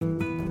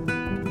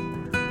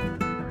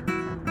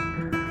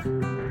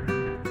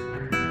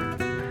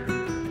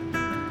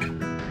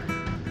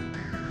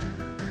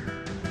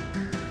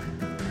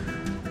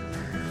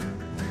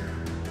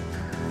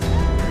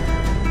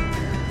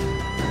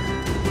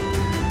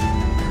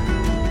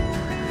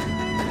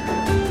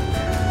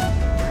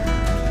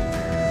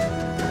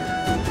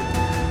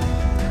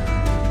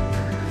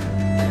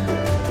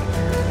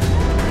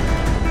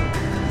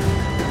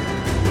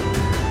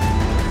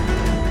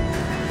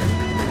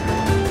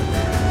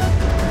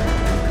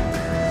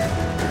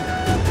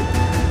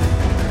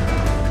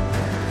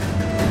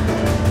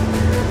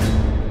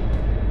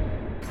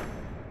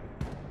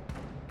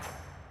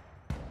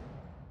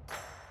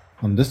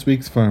On this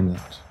week's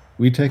FarmLand,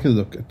 we take a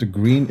look at the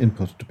green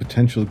input to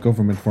potential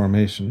government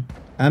formation,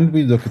 and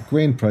we look at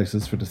grain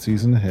prices for the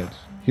season ahead.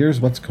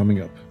 Here's what's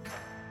coming up.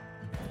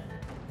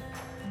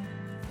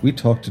 We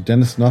talk to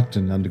Denis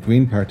Naughten on the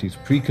Green Party's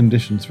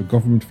preconditions for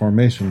government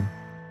formation,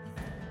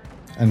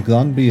 and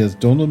Glanbia's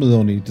Donal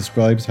Moloney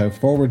describes how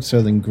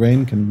forward-selling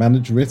grain can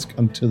manage risk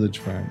on tillage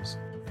farms.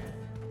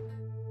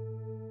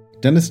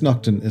 Denis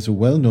Naughten is a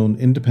well-known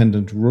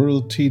independent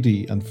rural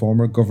TD and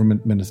former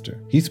government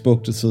minister. He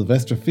spoke to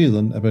Sylvester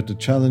Phelan about the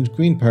challenge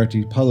Green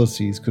Party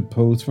policies could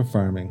pose for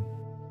farming.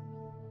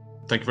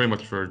 Thank you very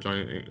much for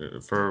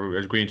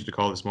agreeing to the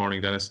call this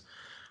morning, Denis.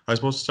 I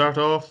suppose to start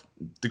off,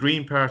 the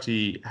Green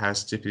Party has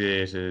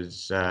stipulated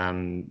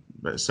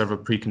several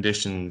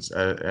preconditions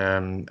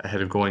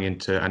ahead of going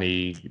into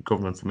any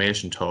government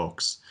formation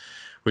talks,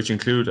 which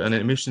include an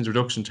emissions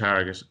reduction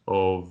target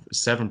of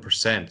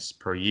 7%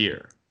 per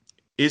year.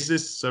 Is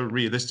this a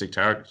realistic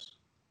target?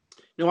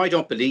 No, I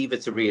don't believe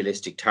it's a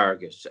realistic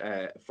target.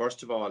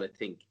 First of all, I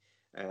think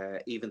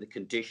even the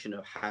condition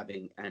of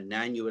having an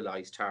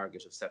annualized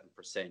target of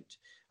 7%,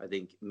 I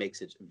think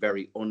makes it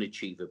very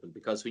unachievable,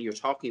 because when you're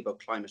talking about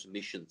climate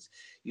emissions,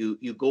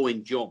 you go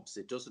in jumps.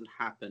 It doesn't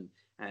happen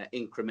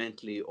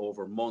incrementally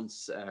over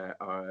months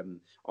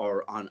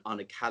or on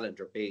a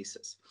calendar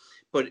basis.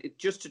 But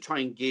just to try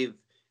and give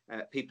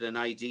people an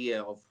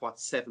idea of what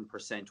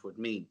 7% would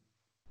mean,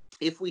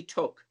 if we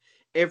took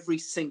every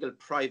single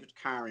private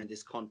car in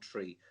this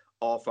country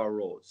off our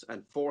roads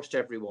and forced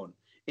everyone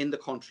in the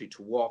country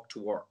to walk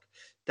to work,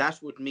 that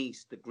would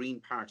meet the Green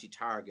Party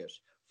target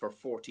for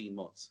 14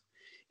 months.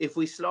 If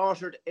we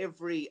slaughtered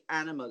every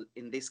animal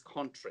in this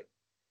country,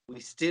 we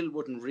still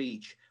wouldn't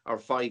reach our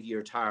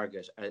 5-year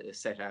target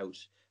set out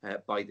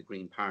by the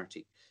Green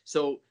Party.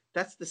 So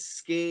that's the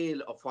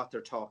scale of what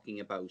they're talking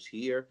about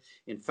here.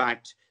 In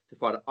fact,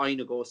 what I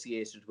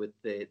negotiated with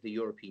the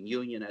European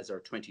Union as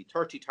our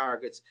 2030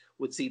 targets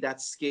would see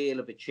that scale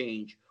of a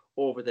change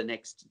over the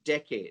next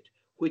decade,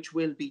 which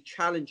will be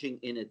challenging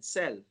in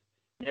itself,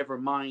 never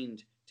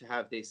mind to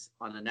have this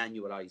on an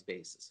annualized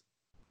basis.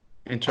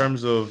 In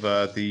terms of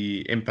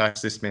the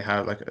impacts this may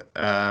have,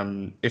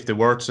 if they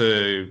were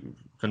to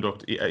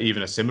conduct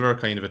even a similar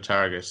kind of a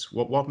target,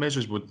 what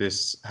measures would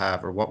this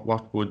have, or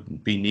what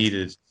would be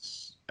needed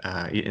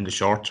in the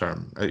short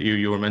term?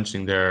 You were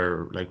mentioning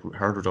there, like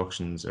herd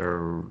reductions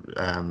or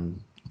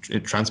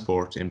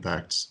transport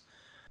impacts.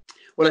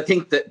 Well, I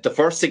think that the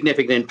first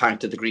significant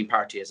impact that the Green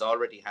Party has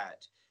already had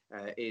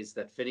is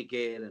that Fine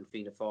Gael and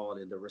Fianna Fáil,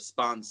 in the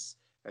response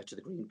to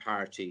the Green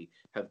Party,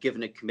 have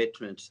given a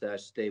commitment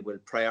that they will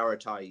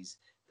prioritise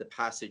the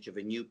passage of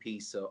a new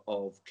piece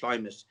of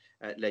climate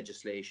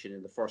legislation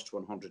in the first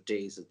 100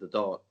 days of the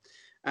Dáil.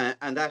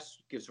 And that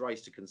gives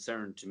rise to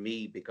concern to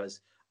me,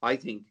 because I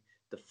think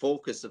the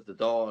focus of the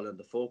Dáil and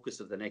the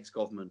focus of the next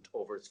government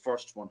over its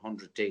first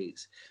 100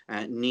 days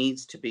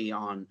needs to be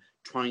on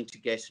trying to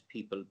get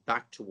people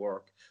back to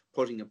work,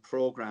 putting a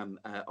programme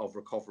of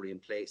recovery in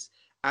place.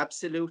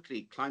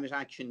 Absolutely, climate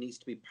action needs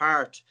to be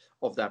part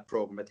of that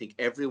programme. I think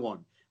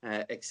everyone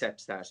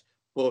accepts that.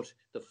 But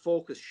the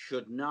focus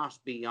should not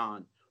be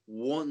on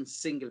one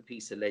single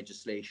piece of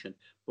legislation,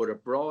 but a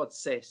broad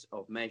set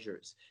of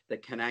measures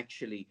that can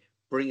actually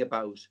bring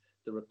about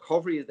the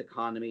recovery of the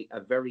economy,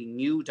 a very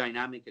new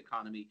dynamic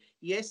economy,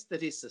 yes,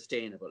 that is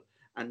sustainable.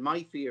 And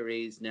my fear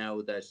is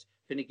now that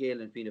Fine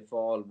Gael and Fianna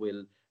Fáil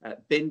will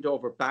bend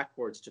over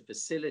backwards to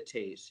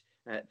facilitate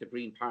the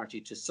Green Party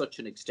to such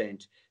an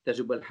extent that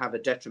it will have a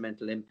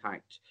detrimental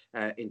impact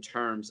in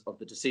terms of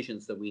the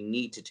decisions that we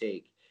need to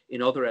take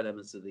in other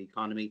elements of the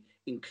economy,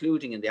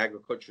 including in the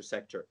agriculture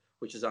sector,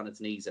 which is on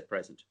its knees at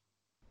present.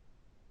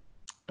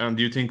 And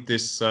do you think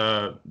this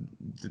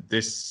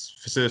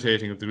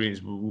facilitating of the Greens,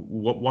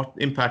 what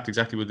impact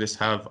exactly would this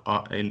have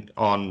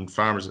on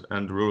farmers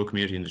and the rural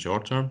community in the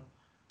short term?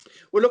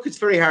 Well, look, it's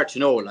very hard to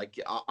know.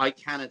 I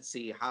cannot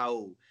see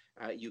how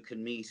you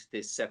can meet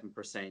this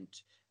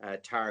 7%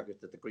 target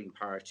that the Green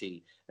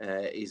Party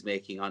is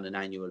making on an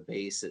annual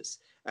basis.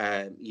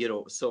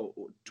 So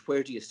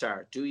where do you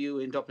start? Do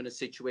you end up in a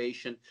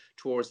situation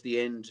towards the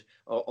end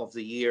of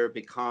the year,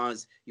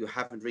 because you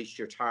haven't reached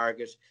your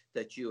target,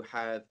 that you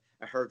have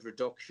a herd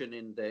reduction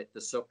in the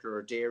suckler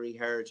or dairy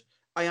herd?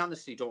 I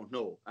honestly don't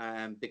know,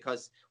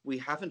 because we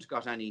haven't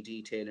got any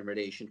detail in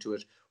relation to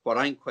it. What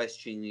I'm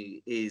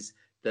questioning is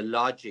the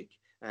logic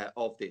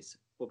of this.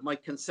 But my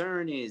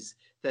concern is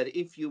that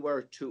if you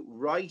were to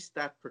write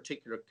that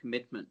particular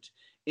commitment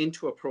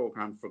into a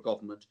programme for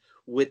government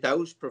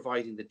without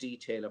providing the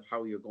detail of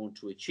how you're going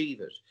to achieve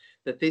it,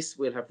 that this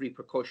will have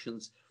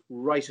repercussions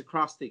right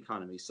across the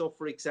economy. So,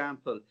 for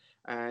example,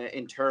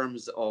 in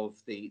terms of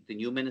the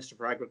new Minister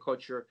for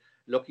Agriculture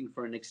looking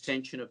for an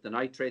extension of the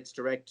Nitrates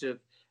Directive,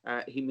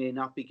 he may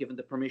not be given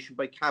the permission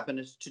by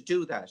Cabinet to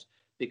do that,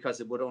 because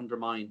it would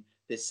undermine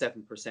this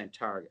 7%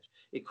 target.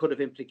 It could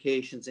have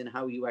implications in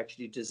how you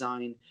actually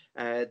design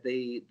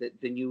the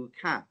new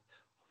cap.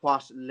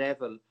 What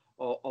level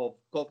of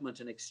government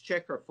and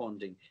exchequer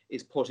funding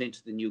is put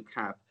into the new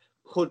cap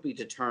could be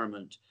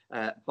determined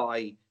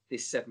by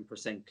this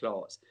 7%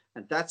 clause.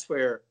 And that's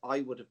where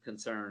I would have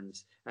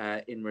concerns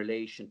in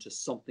relation to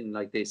something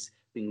like this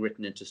being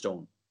written into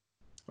stone.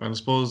 And I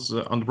suppose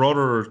on the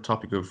broader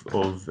topic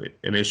of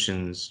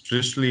emissions,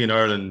 traditionally in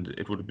Ireland,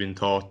 it would have been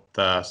thought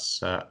that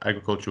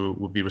agriculture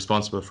would be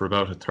responsible for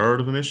about a third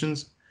of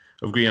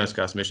greenhouse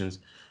gas emissions.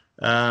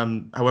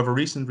 However,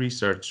 recent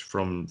research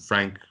from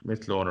Frank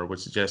Mittloner would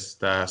suggest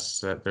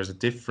that there's a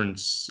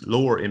different,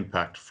 lower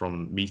impact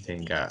from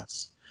methane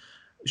gas.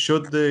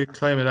 Should the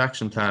climate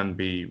action plan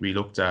be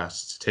relooked at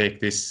to take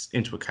this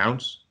into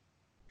account?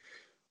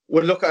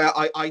 Well, look,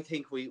 I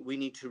think we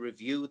need to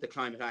review the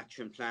climate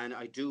action plan.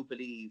 I do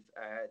believe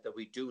that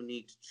we do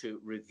need to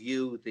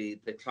review the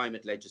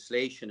climate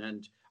legislation,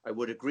 and I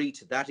would agree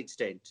to that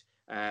extent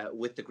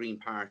with the Green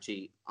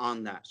Party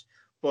on that.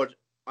 But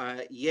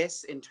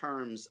yes, in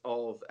terms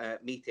of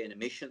methane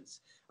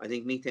emissions, I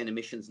think methane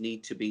emissions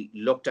need to be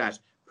looked at,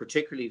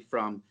 particularly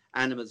from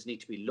animals, need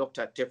to be looked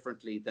at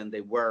differently than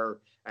they were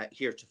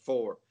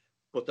heretofore.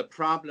 But the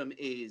problem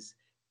is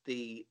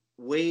the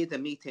way the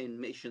methane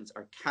emissions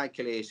are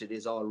calculated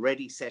is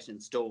already set in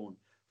stone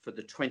for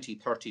the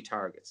 2030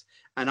 targets.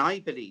 And I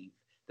believe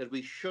that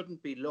we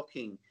shouldn't be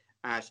looking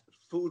at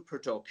food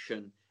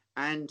production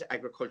and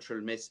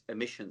agricultural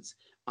emissions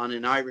on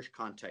an Irish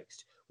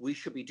context. We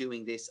should be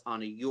doing this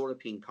on a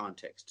European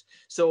context.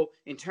 So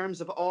in terms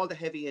of all the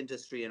heavy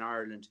industry in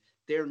Ireland,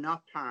 they're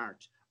not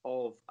part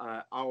of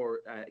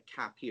our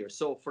cap here.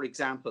 So for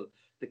example,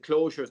 the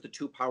closure of the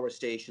 2 power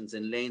stations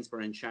in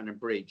Lanesborough and Shannon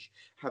Bridge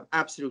have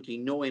absolutely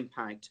no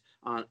impact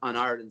on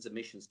Ireland's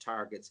emissions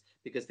targets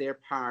because they're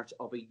part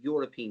of a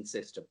European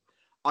system.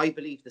 I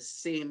believe the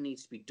same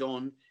needs to be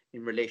done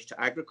in relation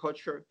to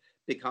agriculture,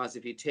 because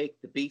if you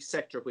take the beef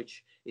sector,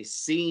 which is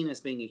seen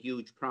as being a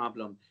huge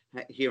problem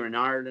here in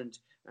Ireland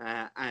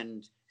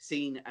and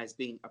seen as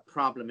being a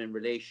problem in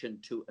relation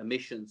to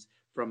emissions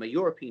from a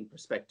European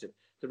perspective,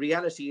 the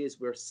reality is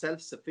we're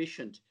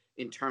self-sufficient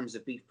in terms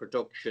of beef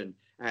production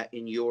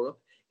in Europe.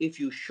 If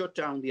you shut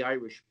down the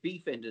Irish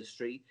beef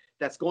industry,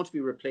 that's going to be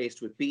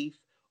replaced with beef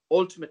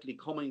ultimately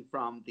coming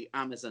from the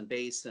Amazon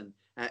basin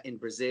in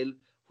Brazil,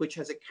 which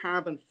has a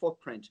carbon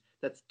footprint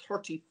that's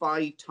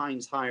 35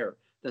 times higher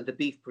than the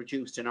beef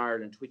produced in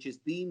Ireland, which is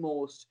the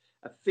most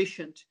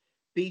efficient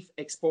beef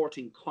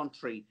exporting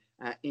country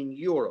in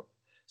Europe.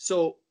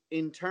 So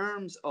in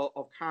terms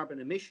of carbon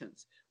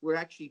emissions, we're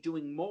actually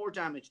doing more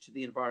damage to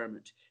the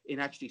environment in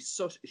actually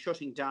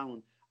shutting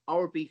down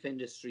our beef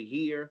industry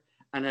here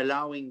and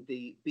allowing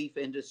the beef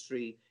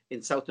industry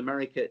in South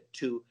America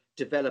to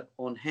develop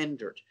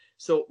unhindered.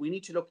 So we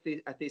need to look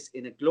at this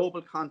in a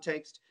global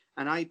context,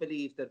 and I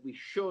believe that we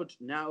should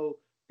now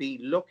be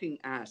looking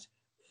at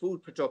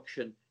food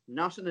production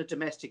not on a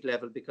domestic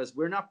level, because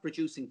we're not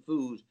producing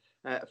food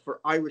for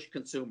Irish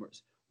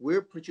consumers.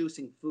 We're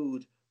producing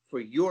food for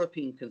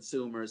European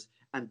consumers,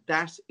 and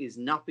that is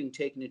not being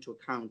taken into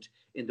account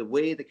in the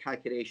way the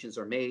calculations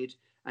are made,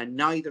 and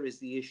neither is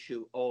the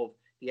issue of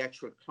the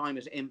actual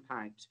climate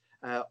impact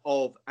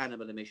of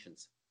animal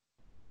emissions.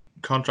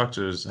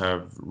 Contractors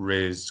have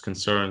raised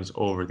concerns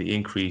over the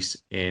increase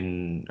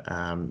in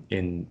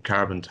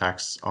carbon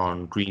tax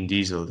on green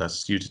diesel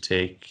that's due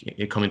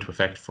to come into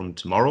effect from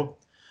tomorrow.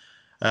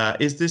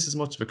 Is this as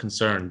much of a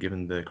concern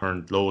given the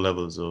current low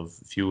levels of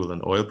fuel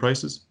and oil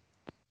prices?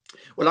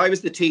 Well, I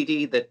was the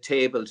TD that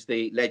tabled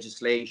the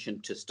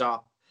legislation to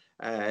stop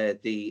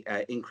the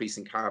increase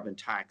in carbon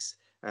tax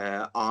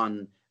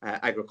on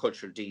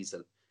agricultural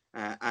diesel.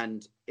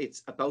 And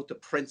it's about the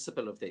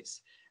principle of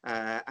this.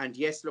 And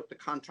yes, look, the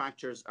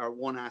contractors are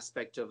one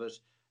aspect of it.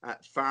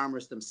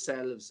 Farmers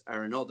themselves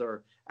are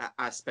another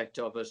aspect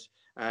of it.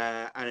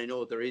 And I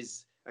know there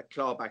is a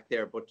clawback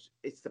there, but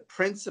it's the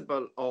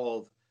principle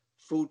of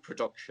food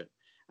production.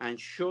 And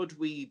should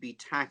we be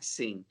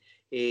taxing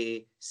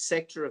a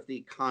sector of the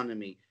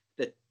economy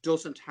that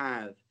doesn't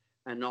have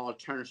an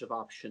alternative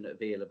option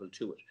available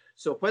to it?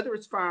 So whether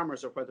it's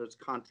farmers or whether it's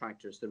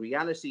contractors, the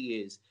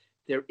reality is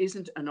there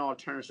isn't an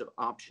alternative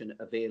option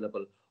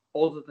available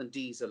other than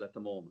diesel at the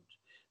moment.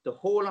 The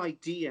whole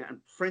idea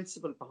and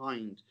principle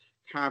behind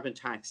carbon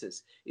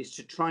taxes is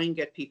to try and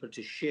get people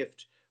to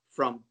shift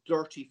from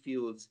dirty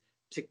fuels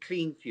to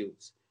clean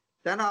fuels.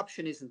 That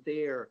option isn't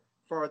there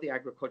for the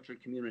agricultural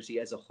community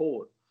as a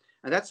whole.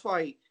 And that's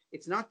why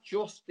it's not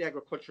just the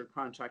agricultural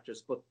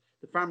contractors, but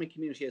the farming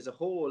community as a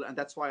whole. And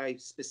that's why I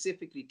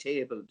specifically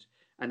tabled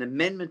an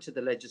amendment to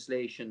the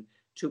legislation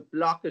to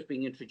block it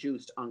being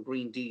introduced on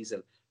green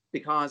diesel,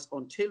 because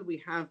until we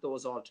have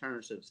those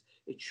alternatives,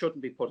 it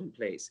shouldn't be put in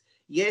place.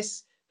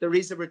 Yes, there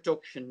is a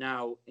reduction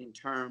now in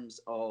terms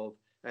of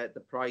the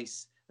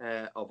price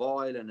of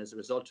oil, and as a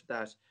result of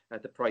that,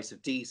 the price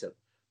of diesel.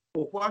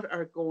 But what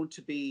are going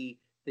to be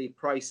the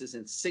prices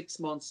in 6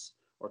 months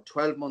or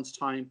 12 months'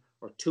 time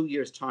or 2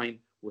 years' time?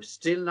 We're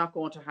still not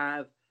going to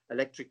have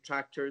electric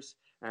tractors.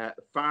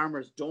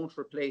 Farmers don't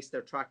replace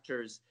their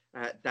tractors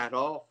that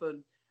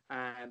often.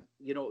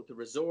 You know, the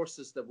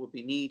resources that would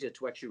be needed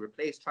to actually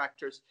replace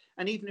tractors,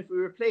 and even if we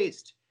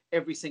replaced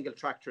every single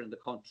tractor in the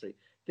country,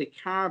 the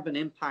carbon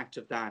impact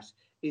of that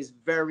is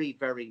very,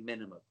 very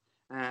minimal.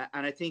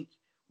 And I think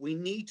we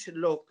need to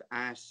look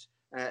at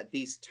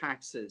these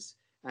taxes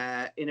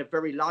in a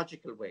very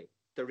logical way.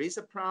 There is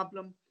a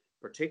problem,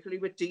 particularly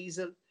with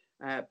diesel,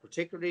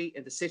 particularly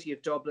in the city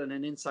of Dublin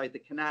and inside the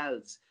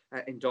canals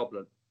in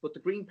Dublin. But the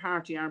Green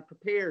Party aren't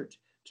prepared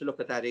to look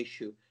at that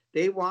issue.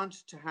 They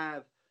want to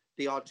have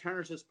the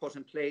alternatives put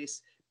in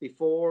place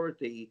before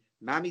the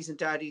mammies and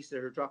daddies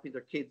that are dropping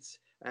their kids,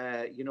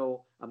 a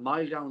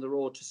mile down the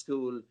road to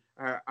school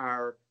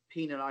are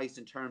penalised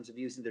in terms of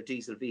using their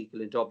diesel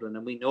vehicle in Dublin.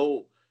 And we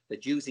know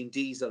that using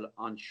diesel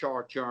on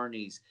short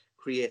journeys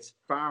creates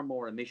far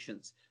more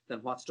emissions than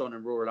what's done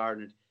in rural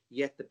Ireland.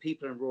 Yet the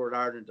people in rural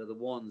Ireland are the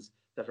ones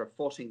that are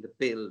footing the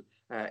bill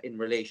in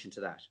relation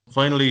to that.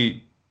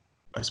 Finally,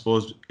 I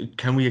suppose,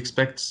 can we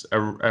expect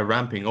a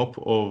ramping up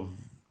of,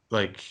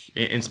 like,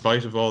 in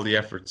spite of all the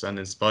efforts and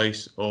in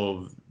spite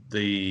of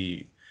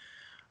the,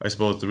 I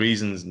suppose, the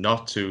reasons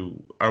not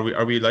to,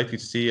 are we likely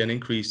to see an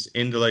increase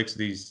in the likes of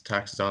these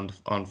taxes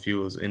on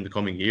fuels in the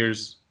coming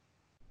years?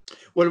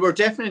 Well, we're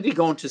definitely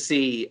going to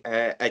see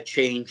a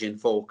change in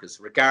focus,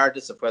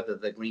 regardless of whether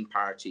the Green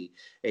Party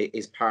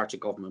is part of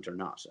government or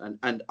not.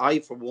 And I,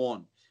 for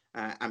one,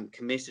 am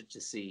committed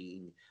to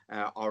seeing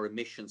our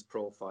emissions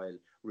profile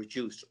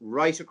reduced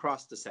right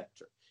across the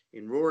sector,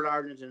 in rural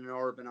Ireland and in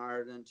urban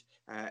Ireland,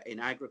 in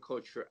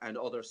agriculture and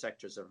other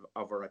sectors of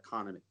our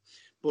economy.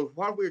 But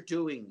what we're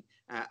doing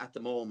at the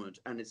moment,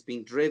 and it's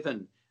being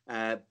driven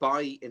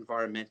by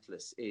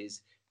environmentalists,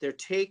 is they're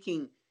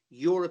taking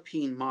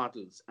European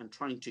models and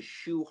trying to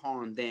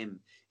shoehorn them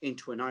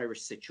into an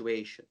Irish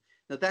situation.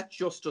 Now, that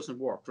just doesn't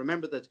work.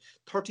 Remember that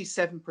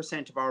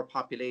 37% of our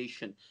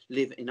population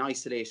live in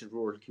isolated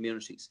rural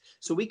communities.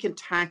 So we can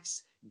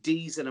tax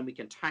diesel and we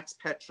can tax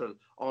petrol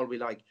all we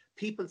like.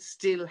 People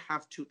still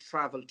have to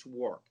travel to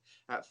work.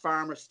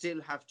 Farmers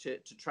still have to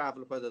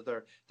travel, whether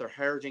they're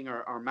herding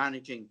or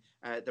managing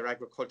their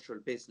agricultural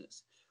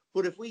business.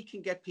 But if we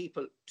can get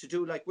people to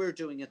do like we're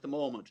doing at the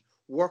moment,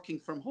 working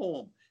from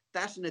home,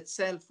 that in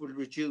itself will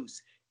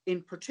reduce,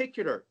 in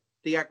particular,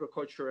 the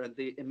agriculture and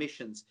the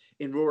emissions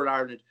in rural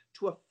Ireland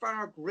to a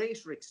far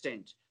greater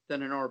extent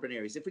than in urban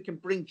areas. If we can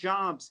bring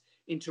jobs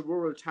into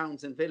rural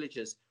towns and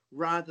villages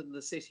rather than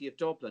the city of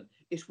Dublin,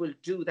 it will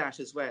do that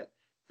as well.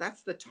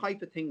 That's the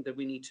type of thing that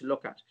we need to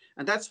look at.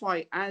 And that's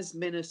why, as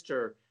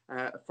Minister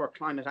for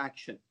Climate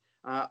Action,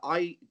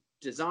 I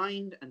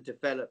designed and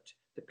developed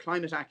the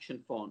Climate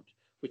Action Fund,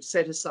 which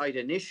set aside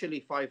initially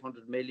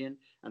 500 million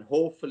and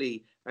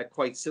hopefully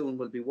quite soon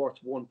will be worth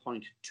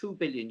 1.2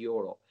 billion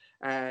euro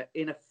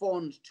in a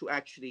fund to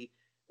actually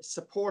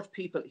support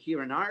people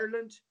here in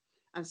Ireland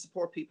and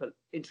support people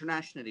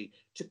internationally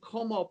to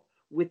come up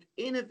with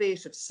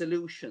innovative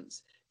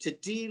solutions to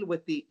deal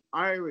with the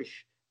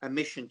Irish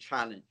emission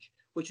challenge,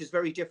 which is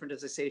very different,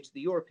 as I say, to the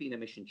European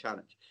emission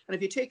challenge. And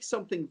if you take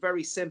something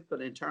very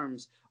simple in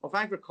terms of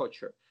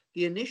agriculture,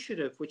 the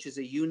initiative, which is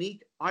a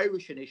unique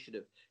Irish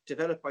initiative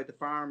developed by the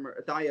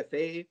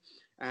IFA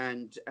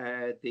and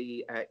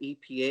the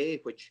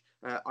EPA, which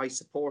I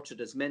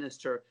supported as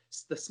minister,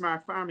 the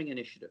Smart Farming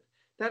Initiative,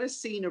 that has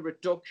seen a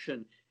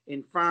reduction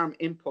in farm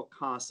input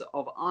costs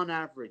of, on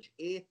average,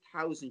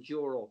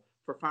 €8,000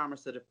 for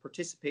farmers that have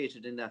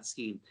participated in that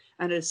scheme.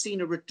 And it has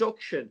seen a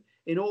reduction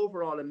in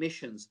overall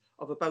emissions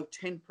of about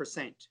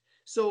 10%.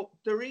 So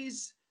there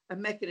is a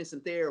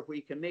mechanism there where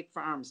you can make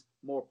farms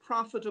more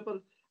profitable,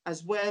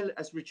 as well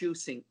as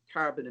reducing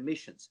carbon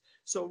emissions.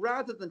 So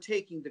rather than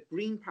taking the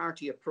Green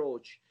Party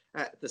approach,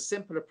 the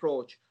simple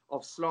approach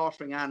of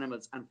slaughtering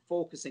animals and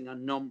focusing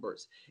on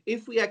numbers,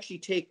 if we actually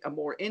take a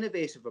more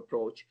innovative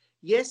approach,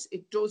 yes,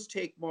 it does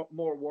take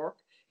more work,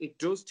 it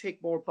does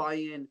take more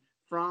buy-in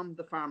from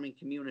the farming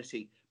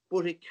community,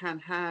 but it can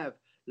have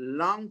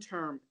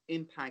long-term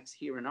impacts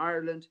here in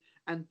Ireland,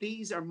 and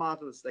these are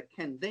models that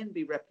can then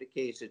be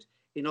replicated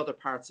in other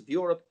parts of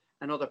Europe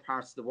and other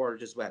parts of the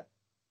world as well.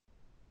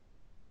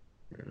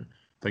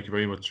 Thank you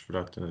very much for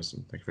that, Dennis,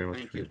 and thank you very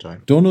much for your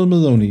time. Donal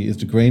Moloney is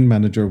the grain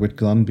manager with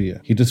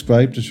Glanbia. He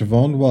described to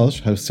Siobhan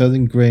Walsh how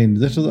selling grain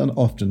little and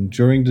often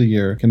during the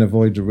year can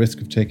avoid the risk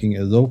of taking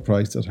a low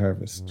price at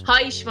harvest.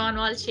 Hi, Siobhan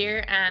Walsh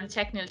here,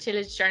 technical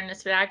tillage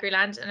journalist with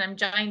AgriLand, and I'm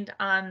joined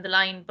on the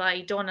line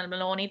by Donal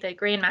Moloney, the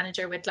grain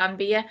manager with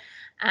Glanbia.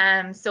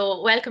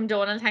 So welcome,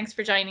 Donal. Thanks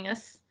for joining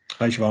us.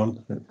 Hi,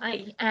 Siobhan.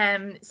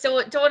 Hi.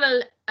 So,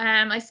 Donal,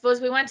 I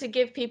suppose we want to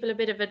give people a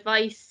bit of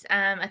advice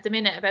at the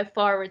minute about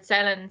forward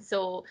selling.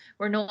 So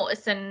we're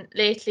noticing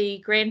lately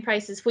grain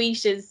prices,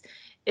 wheat is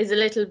a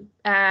little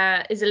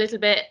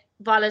bit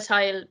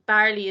volatile.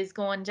 Barley is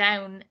going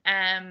down.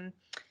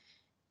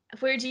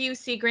 Where do you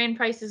see grain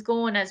prices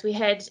going as we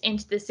head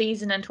into the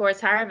season and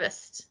towards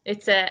harvest?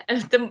 It's the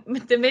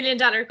 $1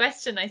 million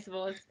question, I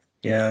suppose.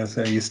 Yeah,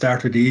 so you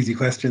start with the easy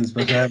questions,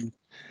 but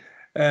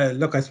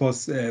look, I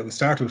suppose we'll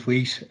start with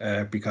wheat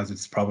because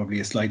it's probably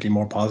a slightly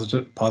more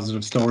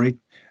positive story.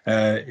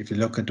 If you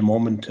look at the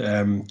moment,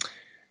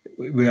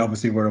 we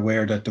obviously were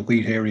aware that the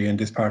wheat area in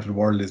this part of the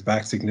world is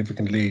back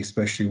significantly,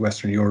 especially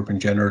Western Europe in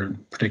general,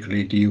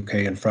 particularly the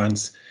UK and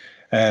France.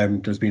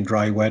 There's been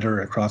dry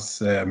weather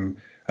across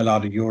a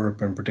lot of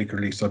Europe and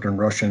particularly southern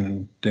Russia,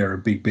 and they're a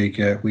big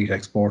wheat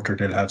exporter.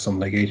 They'll have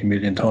something like 80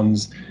 million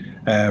tons.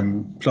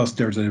 Plus,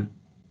 there's a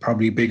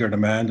probably bigger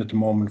demand at the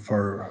moment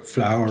for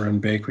flour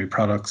and bakery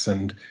products,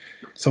 and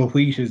so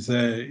wheat is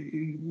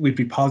we'd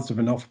be positive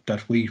enough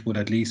that wheat would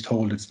at least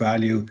hold its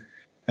value.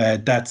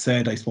 That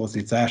said, I suppose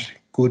it's at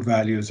good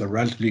values or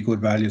relatively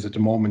good values at the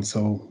moment,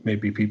 so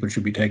maybe people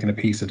should be taking a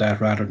piece of that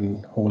rather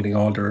than holding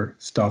all their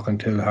stock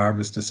until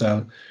harvest to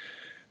sell.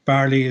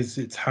 Barley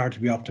it's hard to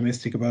be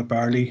optimistic about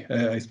barley.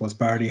 I suppose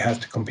barley has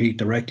to compete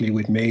directly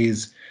with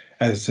maize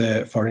as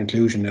for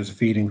inclusion as a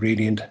feed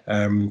ingredient.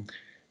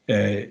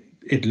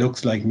 It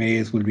looks like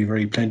maize will be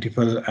very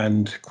plentiful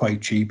and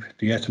quite cheap.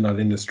 The ethanol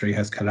industry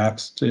has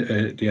collapsed.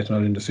 The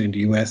ethanol industry in the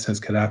US has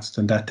collapsed,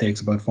 and that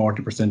takes about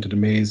 40% of the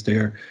maize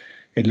there.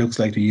 It looks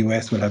like the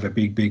US will have a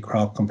big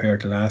crop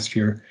compared to last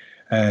year.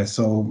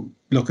 So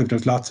look, if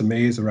there's lots of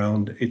maize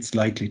around, it's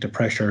likely to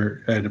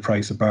pressure the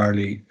price of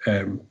barley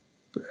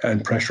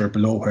and pressure it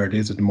below where it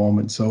is at the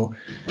moment. So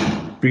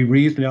be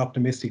reasonably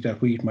optimistic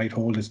that wheat might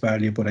hold its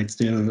value, but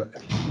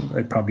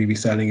I'd probably be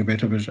selling a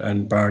bit of it,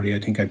 and barley I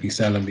think I'd be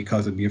selling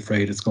because I'd be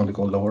afraid it's going to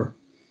go lower.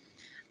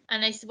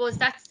 And I suppose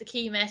that's the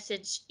key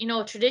message.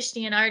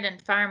 Traditionally in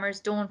Ireland,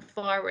 farmers don't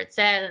forward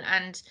sell,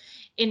 and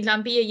in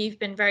Glanbia you've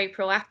been very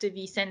proactive.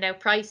 You send out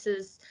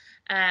prices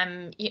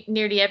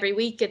nearly every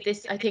week at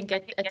this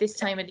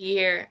time of the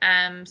year.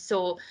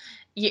 So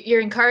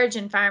you're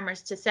encouraging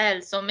farmers to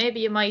sell. So maybe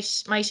you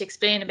might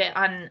explain a bit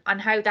on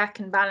how that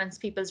can balance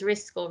people's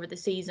risk over the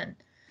season.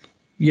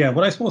 Yeah,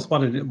 well, I suppose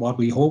what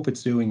we hope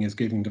it's doing is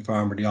giving the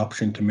farmer the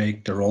option to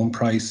make their own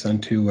price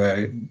and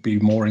to be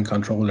more in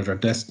control of their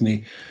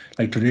destiny.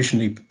 Like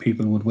traditionally,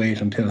 people would wait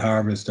until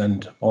harvest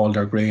and all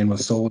their grain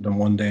was sold in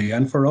one day.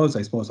 And for us,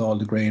 I suppose all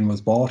the grain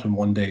was bought in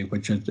one day,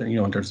 which is,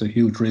 there's a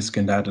huge risk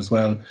in that as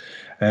well.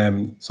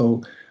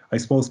 So I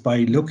suppose by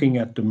looking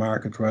at the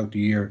market throughout the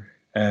year,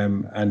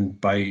 and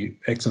by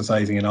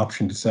exercising an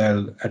option to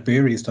sell at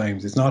various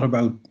times, it's not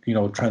about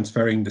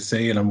transferring the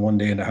sale on one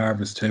day in the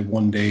harvest to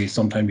one day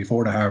sometime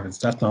before the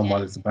harvest. That's not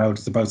what it's about.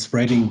 It's about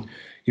spreading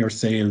your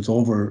sales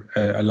over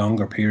a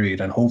longer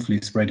period and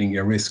hopefully spreading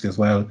your risk as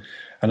well.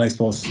 And I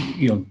suppose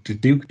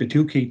the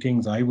two key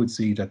things I would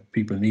see that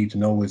people need to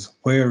know is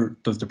where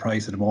does the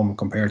price at the moment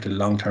compare to the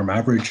long-term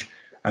average,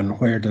 and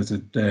where does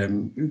it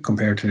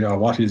compare to, or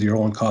what is your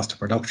own cost of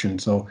production.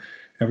 So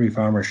every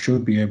farmer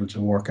should be able to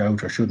work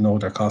out or should know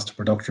their cost of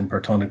production per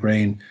tonne of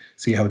grain,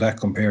 see how that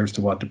compares to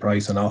what the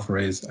price on offer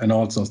is, and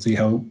also see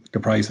how the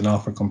price on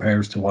offer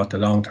compares to what the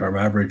long-term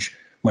average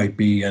might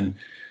be. And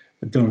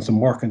doing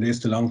some work on this,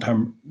 the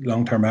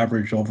long-term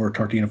average over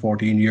 13 or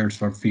 14 years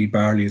for feed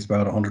barley is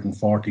about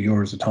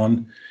 €140 a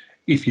tonne.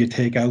 If you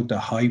take out the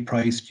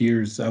high-priced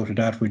years out of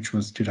that, which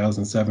was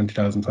 2007,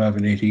 2012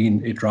 and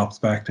 18, it drops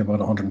back to about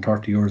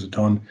 €130 a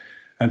tonne.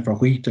 And for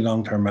wheat, the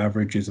long-term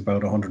average is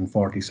about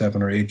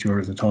 147 or 8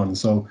 euros a tonne.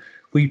 So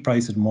wheat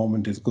price at the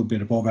moment is a good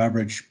bit above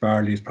average.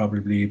 Barley is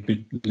probably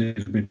a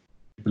little bit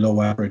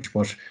below average,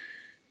 but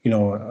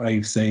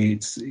I'd say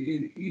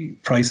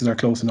prices are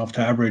close enough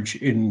to average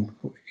in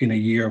a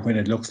year when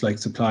it looks like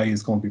supply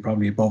is going to be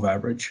probably above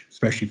average,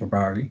 especially for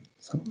barley.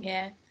 So.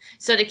 Yeah.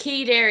 So the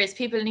key there is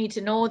people need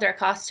to know their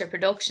cost of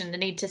production. They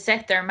need to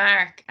set their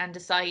mark and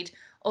decide,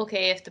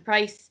 okay, if the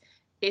price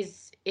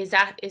is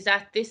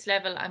at this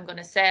level, I'm going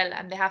to sell,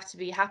 and they have to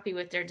be happy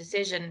with their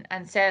decision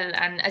and sell.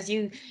 And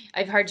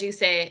I've heard you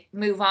say,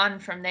 move on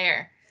from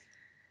there.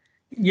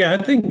 Yeah, I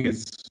think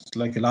it's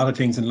like a lot of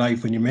things in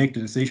life. When you make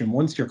the decision,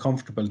 once you're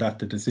comfortable that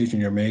the decision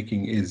you're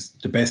making is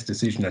the best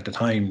decision at the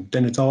time,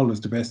 then it's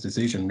always the best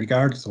decision,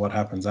 regardless of what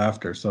happens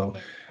after. So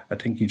I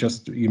think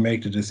you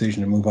make the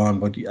decision and move on.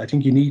 But I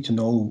think you need to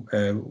know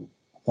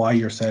why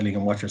you're selling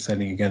and what you're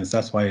selling against.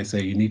 That's why I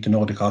say you need to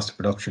know the cost of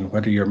production,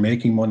 whether you're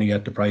making money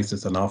at the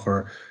prices on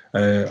offer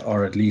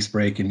or at least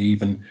breaking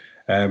even.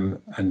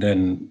 And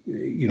then,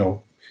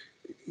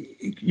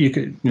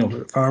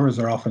 farmers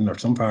are often, or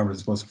some farmers, I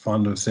suppose, are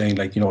fond of saying,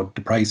 like,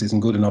 the price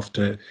isn't good enough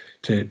to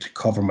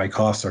cover my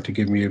costs or to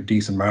give me a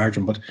decent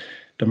margin. But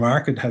the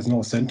market has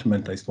no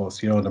sentiment, I suppose.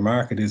 The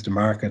market is the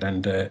market,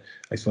 and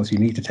I suppose you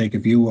need to take a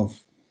view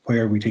of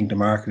where we think the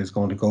market is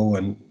going to go,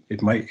 and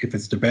it might, if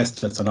it's the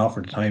best that's on offer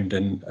at the time,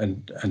 then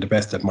and the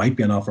best that might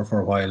be on offer for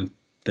a while,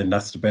 then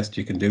that's the best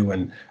you can do.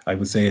 And I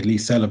would say at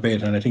least sell a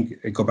bit. And I think,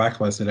 go back to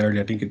what I said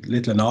earlier, I think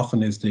little and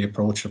often is the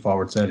approach to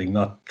forward selling,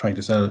 not trying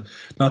to sell,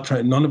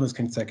 none of us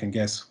can second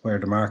guess where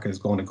the market is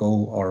going to go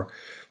or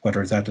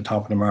whether it's at the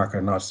top of the market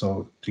or not.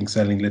 So I think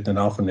selling little and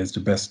often is the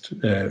best,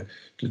 the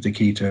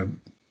key to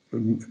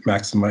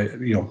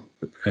maximize,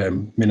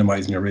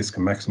 minimizing your risk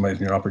and maximizing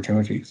your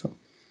opportunity. So.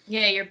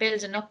 Yeah, you're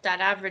building up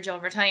that average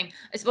over time.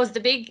 I suppose the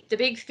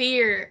big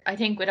fear, I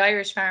think, with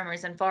Irish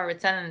farmers and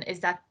forward selling is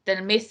that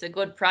they'll miss a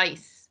good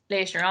price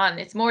later on.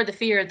 It's more the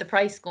fear of the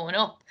price going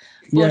up.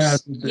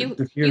 But you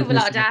have a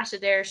lot of data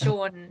there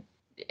showing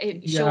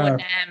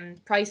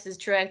prices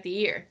throughout the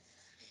year.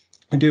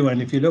 I do,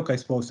 and if you look, I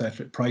suppose,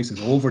 at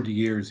prices over the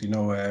years,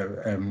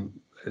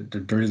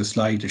 there is a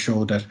slide to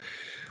show that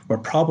we're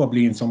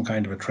probably in some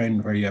kind of a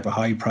trend where you have a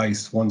high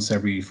price once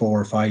every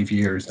 4 or 5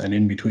 years, and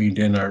in between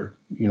then are,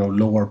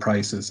 lower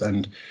prices.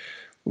 And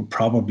we're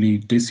probably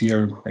this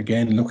year,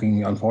 again,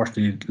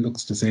 unfortunately, it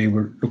looks to say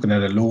we're looking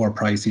at a lower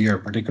price year,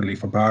 particularly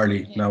for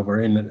barley. Yeah. Now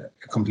we're in a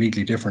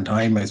completely different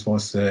time, I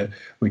suppose,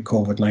 with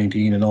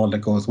COVID-19 and all that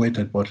goes with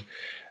it. But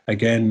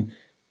again,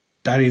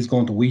 that is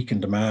going to weaken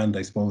demand,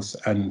 I suppose.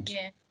 And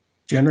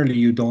generally,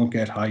 you don't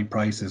get high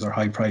prices or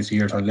high price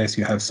years unless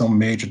you have some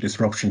major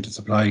disruption to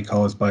supply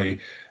caused by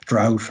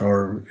drought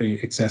or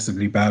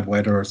excessively bad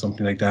weather or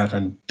something like that.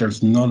 And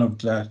there's none of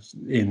that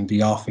in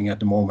the offing at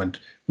the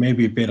moment.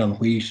 Maybe a bit on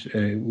wheat.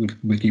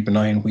 We'll keep an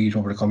eye on wheat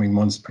over the coming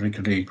months,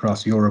 particularly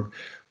across Europe.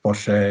 But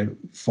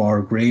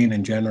for grain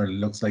in general, it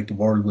looks like the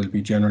world will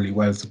be generally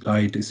well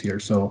supplied this year.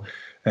 So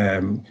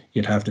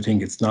you'd have to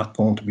think it's not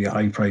going to be a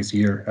high price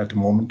year at the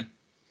moment.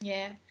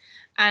 Yeah.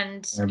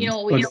 And,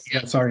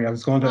 sorry, I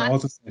was going to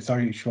also say,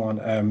 sorry,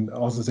 Siobhan,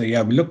 also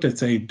say, we looked at,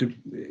 say,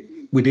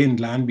 within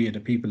Glanbia, the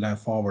people that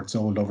have forward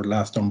sold over the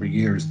last number of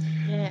years,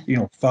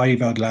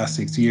 5 out of the last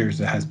 6 years,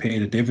 it has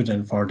paid a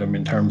dividend for them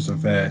in terms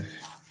of the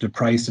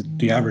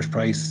average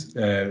price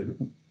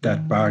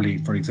that barley,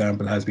 for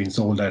example, has been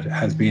sold at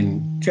has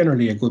been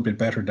generally a good bit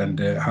better than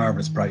the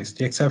harvest price.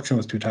 The exception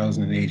was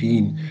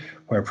 2018,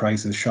 where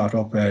prices shot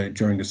up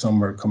during the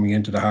summer coming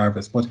into the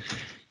harvest. But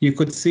you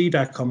could see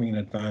that coming in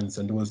advance,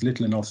 and there was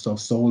little enough stuff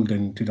sold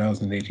in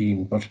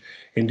 2018. But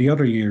in the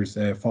other years,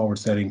 forward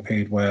selling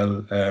paid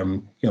well,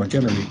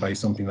 generally by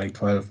something like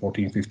 12,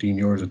 14, 15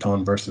 euros a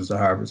tonne versus the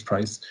harvest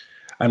price.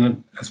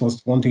 And I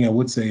suppose one thing I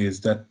would say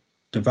is that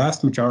the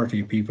vast majority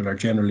of people are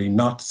generally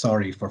not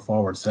sorry for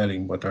forward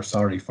selling, but are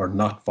sorry for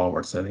not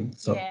forward selling.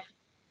 So,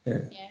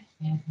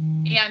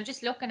 I'm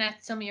just looking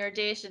at some of your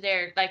data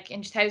there. Like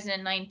in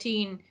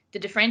 2019, the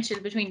differential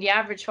between the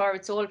average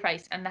forward sold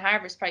price and the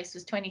harvest price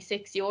was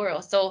 26 euro.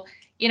 So,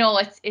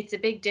 it's a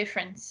big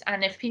difference.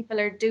 And if people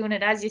are doing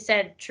it, as you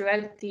said,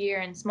 throughout the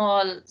year in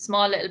small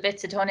little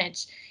bits of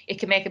tonnage, it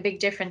can make a big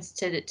difference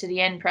to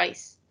the end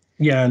price.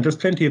 Yeah, and there's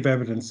plenty of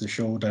evidence to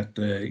show that,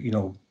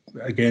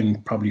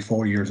 again, probably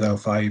 4 years out,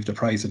 5, the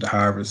price of the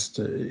harvest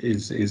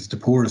is the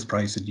poorest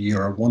price of the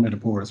year, or one of the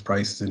poorest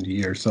prices in the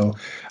year. So,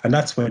 and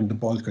that's when the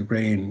bulk of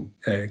grain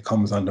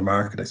comes on the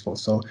market, I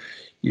suppose. So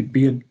you'd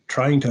be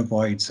trying to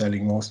avoid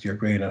selling most of your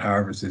grain at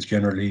harvest is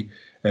generally,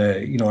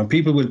 and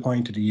people will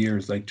point to the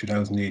years like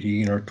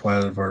 2018 or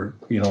 12, or,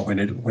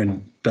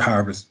 when the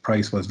harvest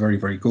price was very,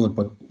 very good.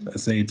 But I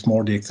say it's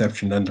more the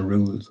exception than the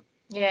rule.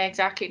 Yeah,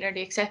 exactly. They're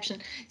the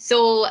exception.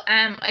 So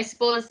I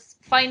suppose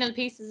final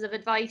pieces of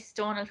advice,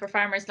 Donal, for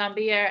farmers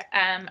Glanbia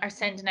are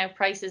sending out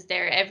prices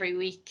there every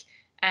week.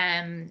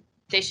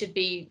 They should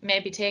be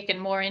maybe taking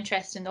more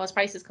interest in those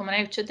prices coming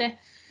out, should they?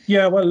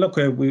 Yeah, well, look,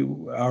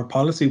 our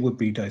policy would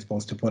be, I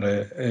suppose, to put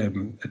a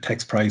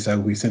text price out.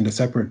 We send a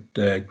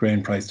separate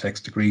grain price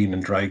text to green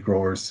and dry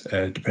growers,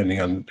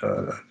 depending on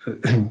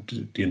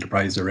the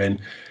enterprise they're in.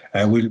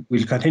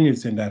 We'll continue to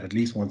send that at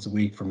least once a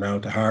week from now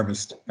to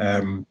harvest.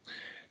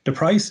 The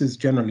prices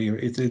generally,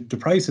 the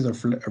prices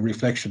are a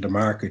reflection of the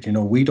market.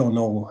 We don't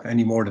know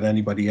any more than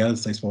anybody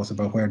else, I suppose,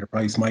 about where the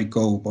price might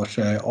go. But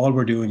all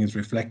we're doing is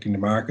reflecting the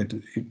market.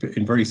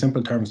 In very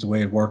simple terms, the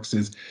way it works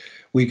is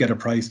we get a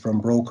price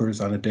from brokers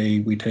on a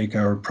day. We take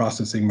our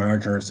processing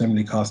margin or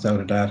assembly cost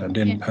out of that, and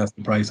then pass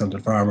the price on to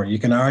the farmer. You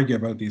can argue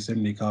about the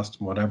assembly cost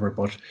and whatever,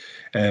 but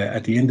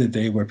at the end of the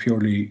day, we're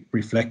purely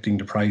reflecting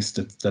the price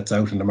that's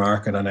out in the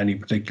market on any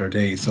particular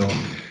day. So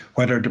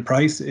whether the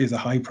price is a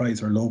high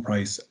price or low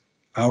price,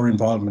 our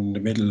involvement in the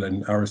middle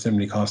and our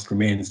assembly cost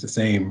remains the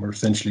same, or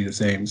essentially the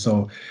same.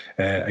 So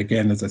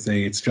again, as I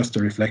say, it's just a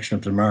reflection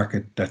of the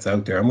market that's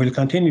out there, and we'll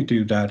continue to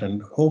do that.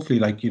 And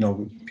hopefully,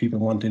 people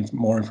want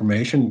more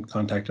information,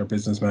 contact our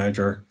business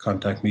manager,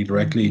 contact me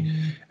directly,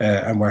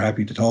 and we're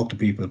happy to talk to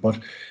people. But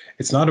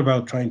it's not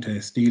about trying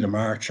to steal a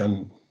march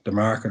on the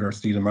market or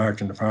steal a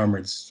march on the farmer.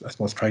 It's, I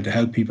suppose, trying to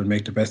help people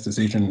make the best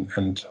decision,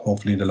 and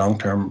hopefully in the long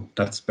term,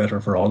 that's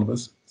better for all of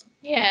us.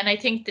 Yeah, and I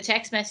think the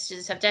text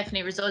messages have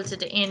definitely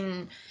resulted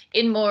in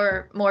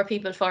more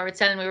people forward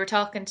selling. We were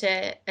talking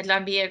to a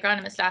Glanbia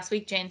agronomist last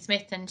week, Jane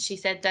Smith, and she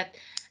said that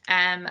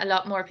a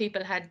lot more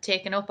people had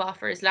taken up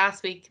offers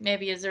last week,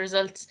 maybe as a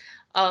result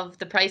of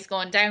the price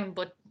going down.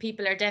 But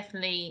people are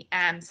definitely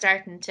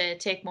starting to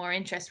take more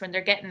interest when they're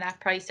getting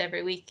that price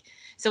every week.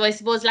 So I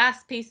suppose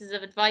last pieces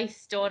of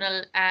advice,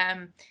 Donal,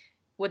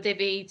 would they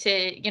be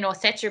to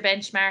set your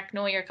benchmark,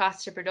 know your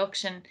cost of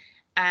production,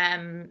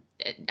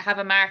 have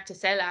a mark to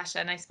sell at,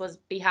 and I suppose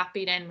be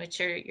happy then with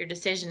your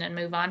decision and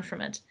move on from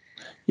it.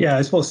 Yeah,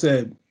 I suppose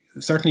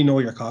certainly know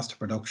your cost of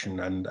production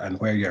and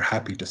where you're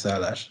happy to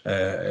sell at,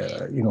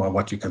 and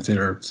what you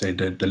consider, say,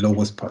 the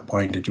lowest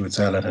point that you would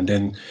sell at, and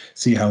then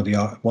see how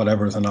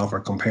whatever is on offer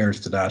compares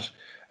to that.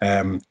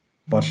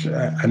 But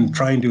and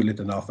try and do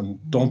little enough, and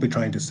don't be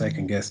trying to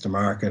second guess the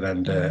market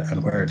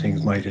and where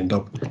things might end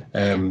up.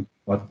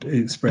 But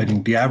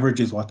spreading the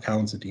average is what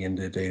counts at the end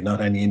of the day,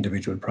 not any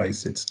individual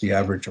price. It's the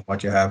average of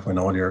what you have when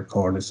all your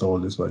corn is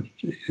sold is what's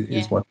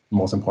the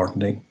most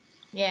important thing.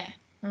 Yeah,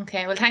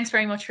 Okay, well, thanks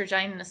very much for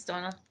joining us,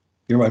 Donal.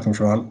 You're welcome,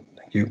 Siobhan.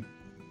 Thank you.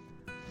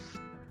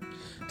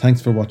 Thanks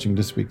for watching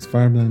this week's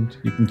Farmland.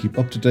 You can keep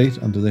up to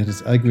date on the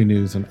latest agri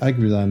news on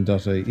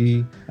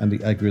agriland.ie and the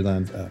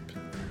AgriLand app.